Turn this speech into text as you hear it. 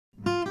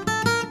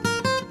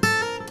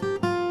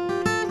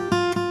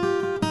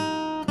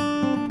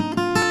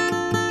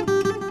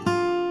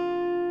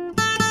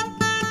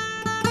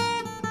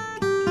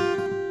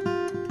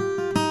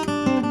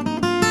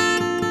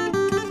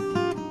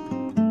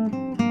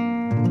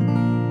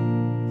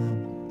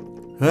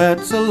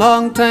It's a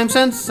long time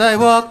since I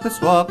walked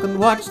this walk and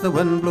watched the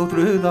wind blow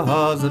through the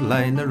hawse that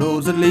line the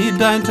roads that lead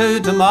down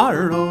to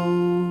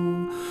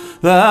tomorrow.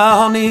 The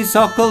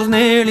honeysuckle's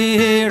nearly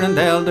here and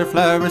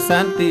elderflowers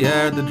scent the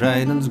air, the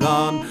dryning's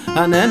gone,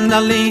 and in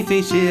the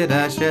leafy shade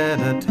I shed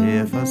a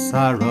tear for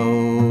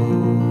sorrow.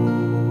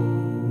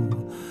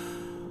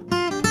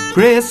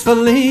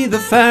 Gracefully the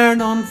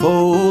fern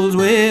unfolds,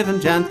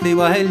 waving gently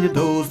while you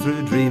doze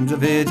through dreams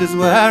of ages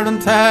wear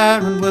and tear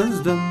and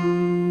wisdom.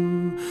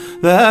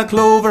 The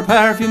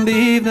clover-perfumed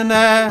evening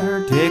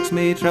air takes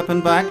me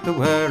tripping back to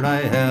where I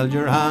held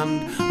your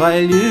hand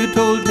while you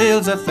told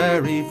tales of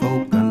fairy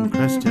folk and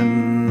Christians.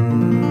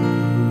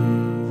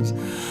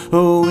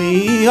 Oh,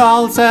 we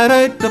all set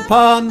out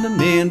upon the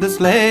main to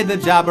slay the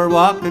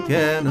Jabberwock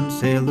again and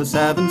sail the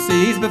 7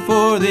 seas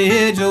before the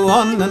age of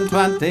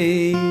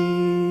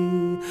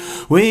 21.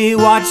 We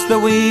watched the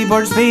wee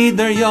birds feed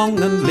their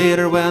young, and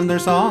later when their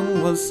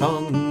song was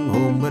sung,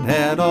 home we'd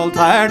head all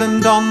tired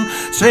and done,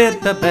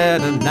 straight to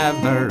bed and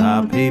never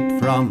a peep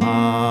from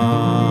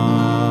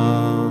us.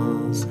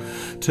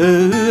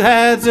 2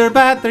 heads are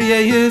better, you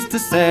used to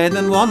say,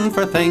 than one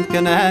for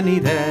thinking any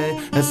day,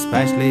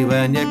 especially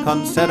when you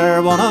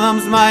consider one of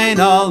them's mine,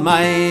 all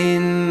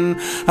mine.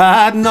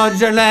 I'd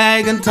nudge your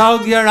leg and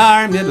tug your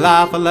arm, you'd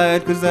laugh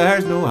aloud, 'cause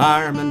there's no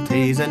harm in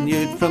teasing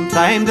youth from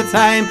time to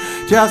time,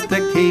 just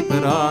to keep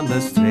it on the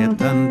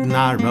straight and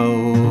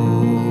narrow.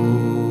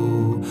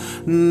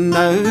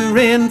 Now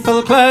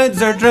rainful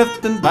clouds are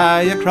drifting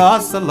by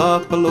across the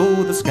loch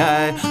below the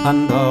sky,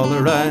 and all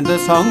around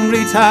this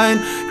hungry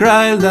town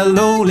growl the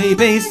lowly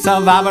beasts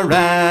of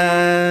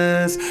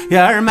avarice.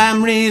 Your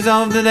memories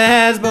of the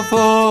days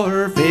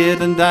before fade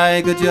and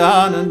die, good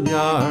John and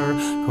Yar.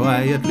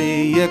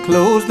 Quietly you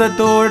closed the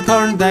door,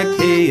 turned the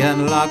key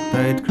and locked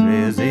out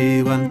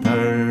crazy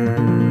winter.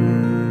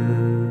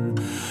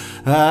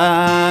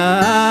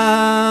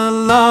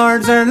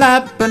 Lords are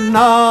lapping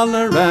all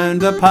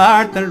around,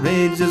 apart the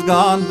rage has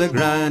gone to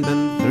ground,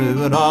 and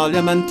through it all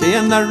you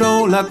maintain the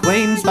role of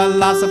Queen's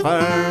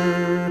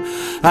philosopher,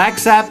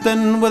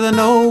 accepting with a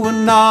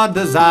knowing nod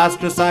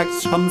disastrous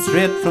acts come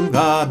straight from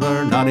God,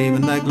 where not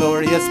even the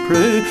glorious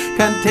crew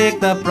can take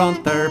the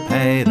brunt or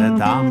pay the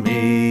damage.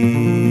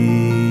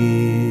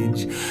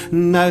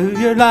 Now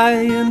you're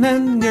lying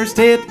in your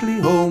stately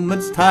home,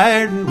 it's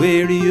tired and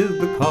weary you've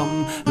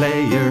become.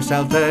 Lay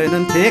yourself down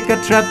and take a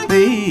trip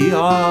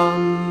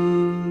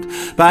beyond.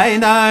 By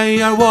now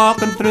you're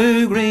walking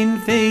through green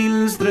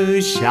fields,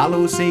 through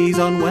shallow seas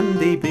on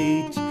windy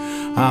beach,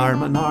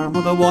 arm in arm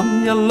with the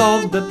one you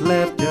loved that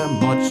left you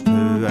much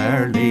too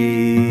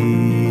early.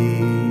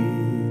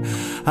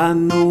 I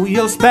know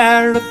you'll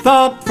spare a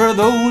thought for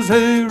those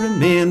who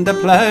remain to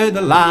plough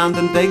the land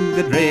and dig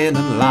the drain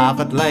and laugh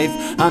at life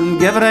and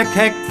give it a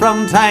kick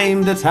from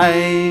time to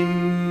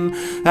time.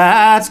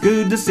 It's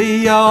good to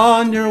see you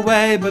on your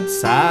way, but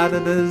sad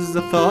it is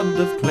the thud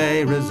of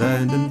clay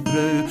resounding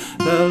through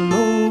the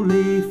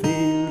lowly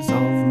fields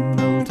of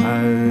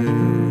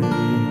Milltown.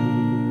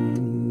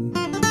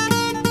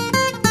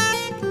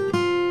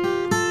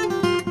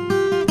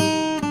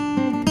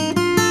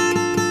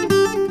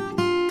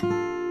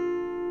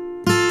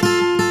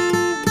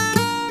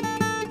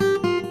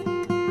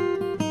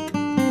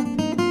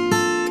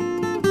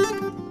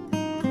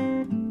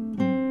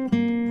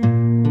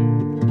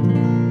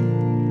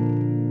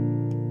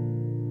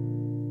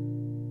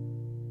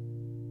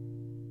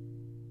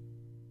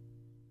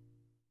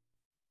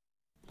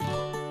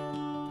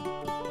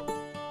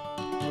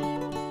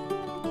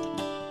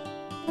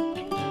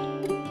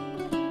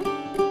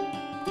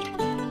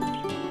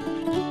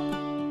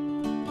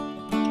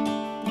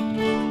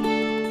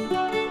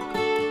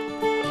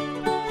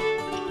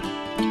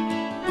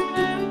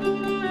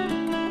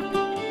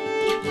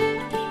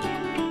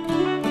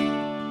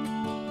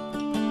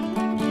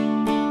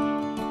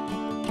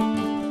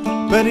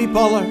 Betty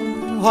Buller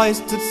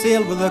hoisted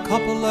sail with a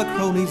couple of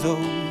cronies, oh,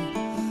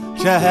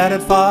 she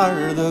headed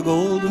for the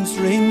golden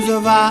streams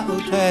of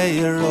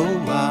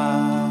Aotearoa.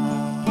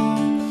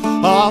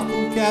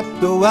 Often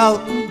kept a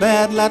welcome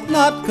bed, let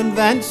not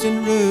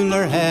convention rule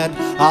her head,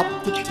 up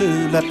the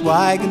 2 let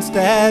wag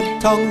instead,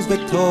 tongues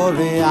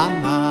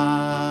Victoriana.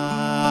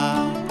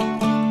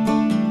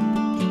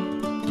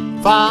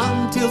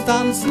 Fantails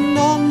dancing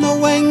on the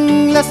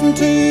wing, listen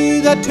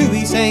to the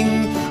tui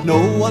sing, no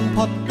one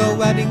put the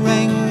wedding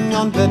ring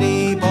on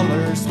Betty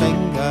Buller's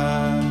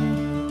finger.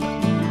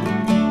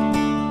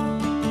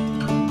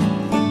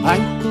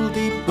 Ankle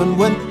deep in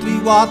wintry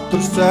water,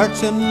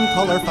 searching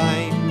colour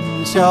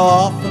fine, she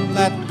often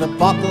let the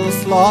bottle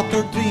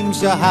slaughter dreams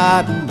she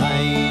had in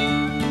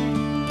mind.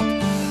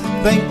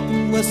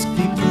 Thinking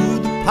whiskey through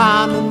the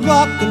pan and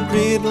rock and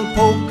cradle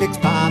poke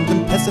expand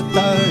and piss it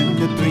down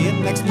the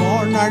drain next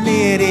morn, Our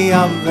Lady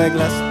of the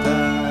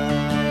Glister.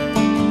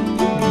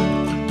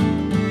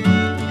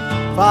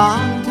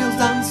 Fantails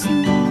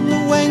dancing on the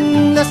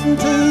wing, listen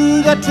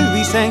to the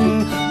tui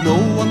sing, no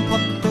one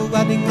put the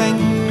wedding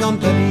ring on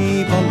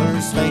Betty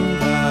Buller's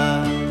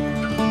finger.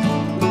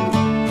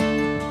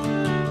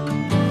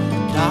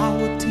 Now a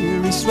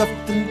teary be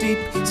swift and deep,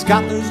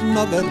 scatters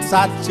nuggets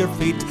at your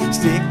feet.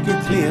 Stake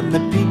your claim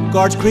at Deep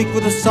Gorge Creek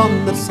with a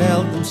sun that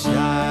seldom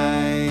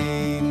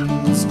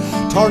shines.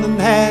 Turning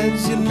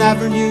heads you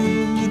never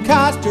knew,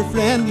 cast your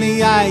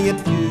friendly eye at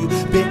view.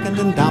 Bacon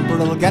and damper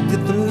will get you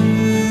through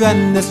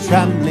in this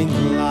trembling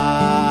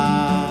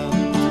land.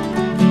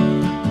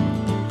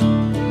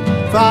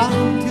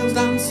 Fantails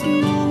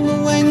dancing on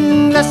the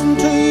wing, listen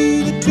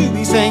to the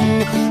tubby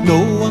sing.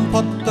 No one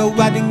put the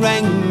wedding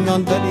ring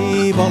on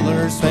Biddy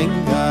Buller's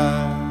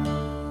finger.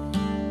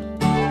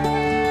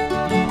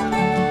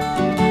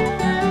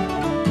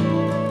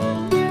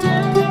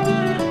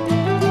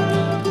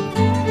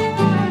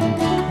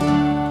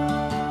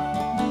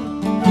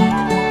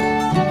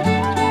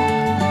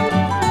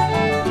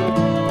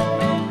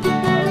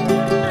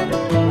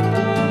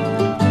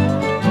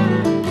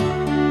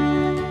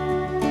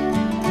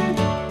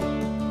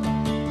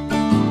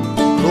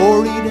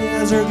 Glory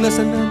days are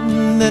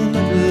glistening in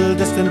little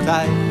distant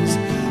eyes.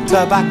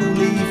 Tobacco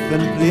leaf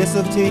in place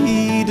of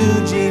tea,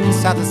 do Jean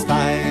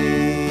satisfies.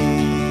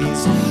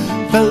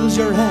 Fills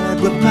your head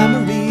with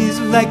memories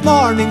like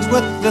mornings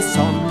with the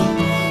sun.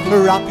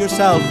 Wrap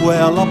yourself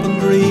well up in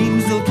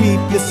dreams, they'll keep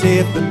you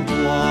safe and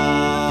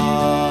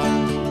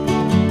warm.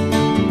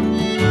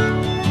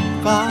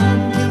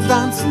 Fantails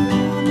dancing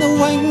on the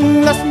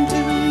wing, listen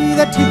to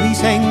the tubby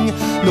sing.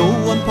 No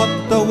one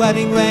put the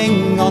wedding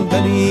ring on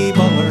Biddy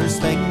Buller's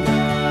finger.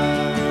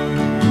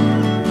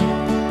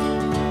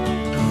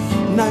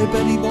 Now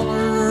Biddy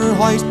Buller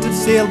hoisted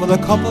sail with a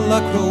couple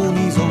of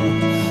cronies, oh,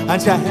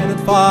 and she headed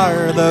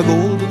for the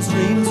golden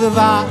streams of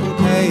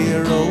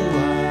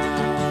Aotearoa.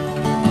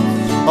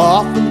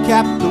 Often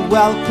kept the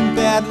welcome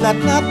bed, let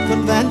not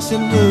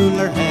convention rule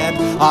her head.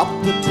 Up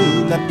the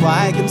two-let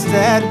wagon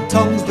stead,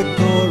 tongues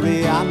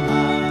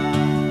Victoriana.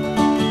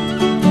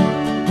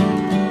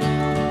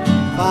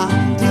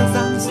 Fantails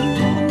dancing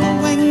on the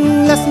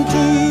wing, listen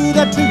to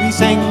the tubby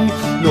sing.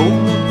 No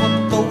one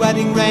put the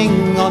wedding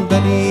ring on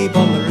Biddy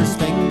Buller's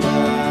finger.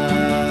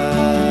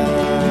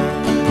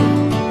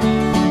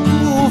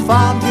 Oh,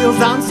 fantails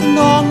dancing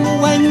on the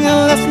wing,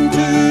 listen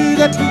to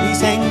the tubby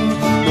sing.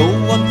 No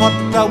one put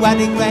the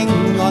wedding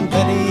ring on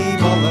Biddy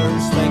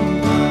Buller's finger.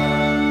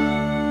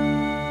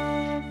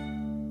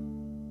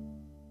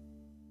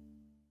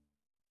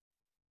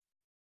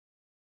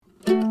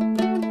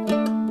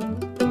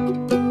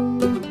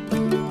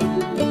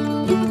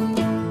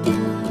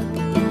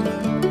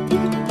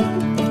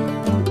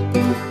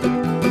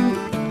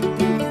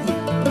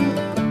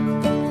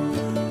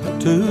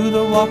 To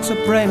the walks of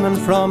Bremen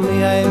from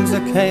the Isles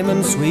of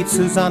Cayman, sweet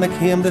Susanna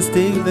came to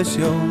steal the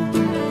show.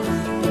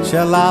 She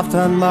laughed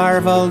and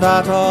marvelled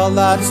at all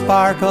that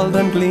sparkled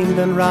and gleamed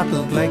and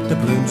rattled like the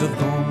blooms of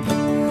gold.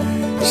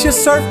 She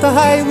surfed the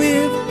high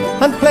wave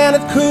and playing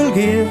it cool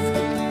gave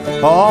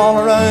all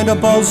around a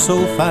buzz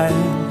so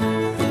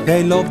fine.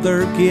 They loved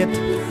her gait,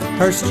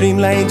 her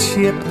streamlined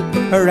shape,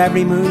 her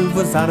every move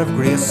was that of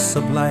grace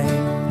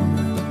sublime.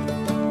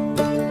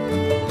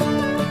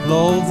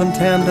 Love and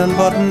tending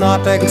but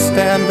not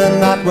extending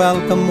that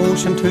welcome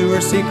motion to her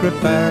secret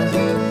bear.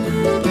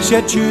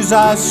 She'd choose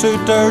as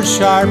suitors,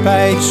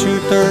 sharp-eyed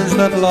shooters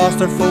that lost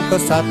their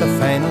focus at the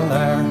final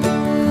hour.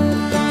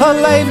 A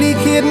lively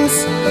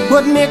cadence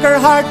would make her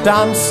heart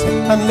dance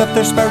and lift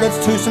their spirits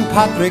to St.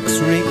 Patrick's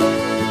reek.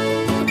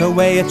 The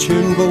way a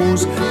tune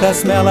goes, the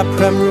smell of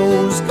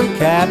primrose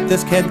kept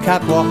this kid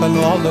catwalking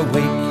all the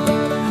week.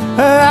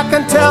 I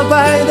can tell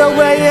by the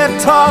way you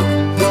talk,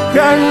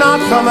 you're not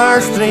from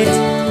our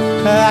street.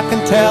 I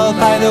can tell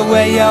by the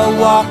way you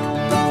walk,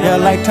 you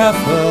like to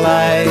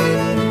fly.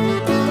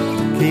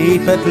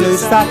 Keep it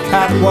loose, that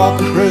catwalk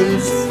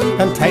cruise,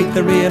 and take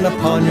the rein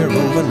upon your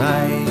roving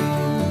eye.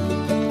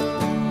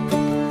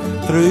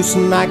 Through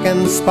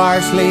snacking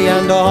sparsely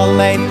and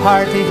all-night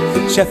party,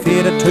 she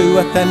faded to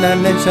within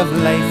an inch of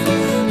life.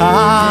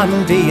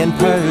 Andy and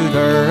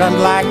powder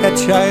and lack of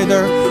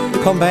chowder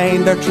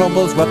combined their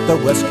troubles with the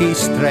whiskey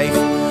strife.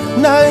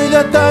 Now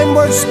the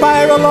downward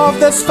spiral of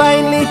this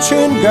finely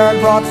tuned girl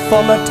brought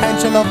full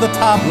attention of the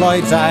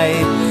tabloids'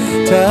 eye,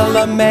 till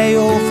the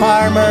Mayo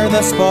farmer,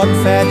 the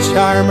spud-fed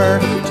charmer,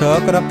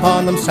 took it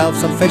upon himself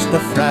some fish to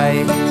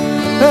fry.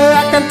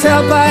 I can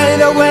tell by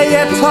the way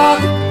you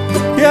talk,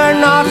 you're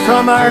not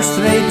from our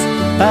street.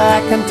 I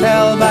can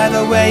tell by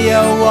the way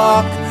you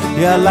walk,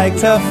 you like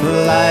to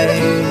fly.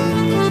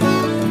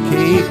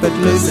 Keep it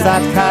loose,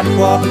 that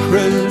catwalk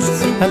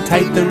cruise, and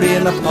take the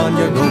rein upon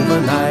your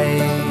roving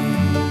eye.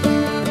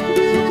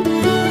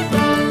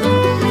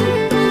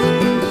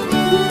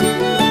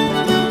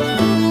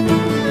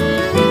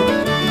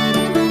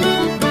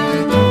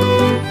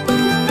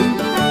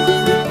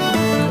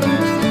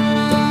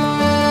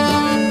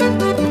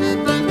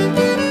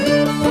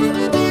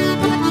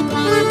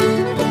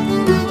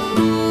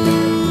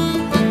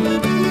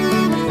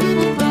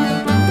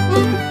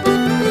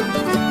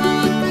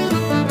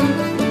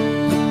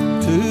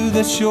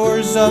 The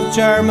shores of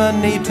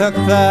Germany took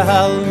the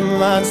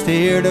helm and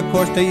steered, of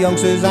course, to young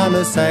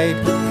Susanna's side.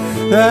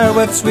 There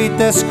with sweet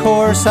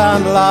discourse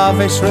and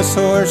lavish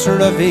resource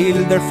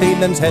revealed their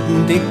feelings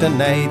hidden deep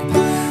denied.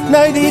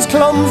 Now these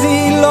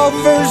clumsy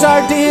lovers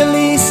are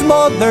daily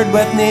smothered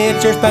with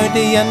nature's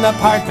bounty in the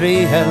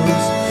Partry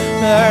Hills.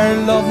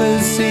 Their love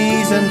is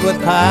seasoned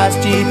with past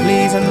ye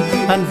pleasing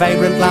and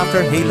vibrant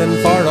laughter healing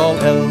for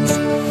all ills.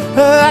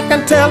 I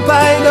can tell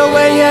by the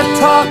way you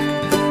talk,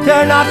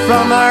 you're not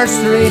from our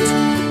street.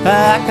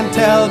 I can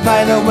tell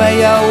by the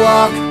way you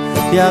walk,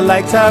 you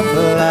like to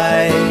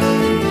fly.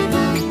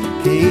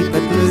 Keep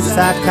it loose,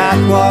 that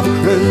catwalk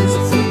cruise,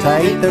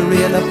 tight the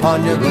rein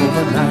upon your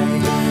roving eye.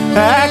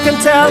 I can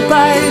tell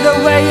by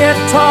the way you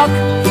talk,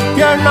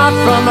 you're not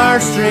from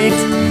our street.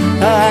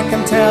 I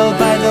can tell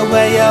by the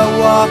way you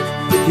walk,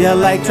 you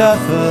like to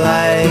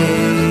fly.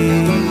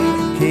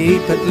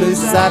 Keep it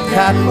loose, that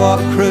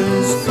catwalk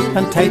cruise,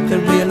 and tight the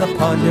rein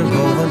upon your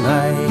roving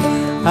eye.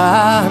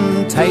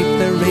 And tight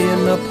the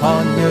rein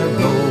upon your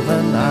roving eye.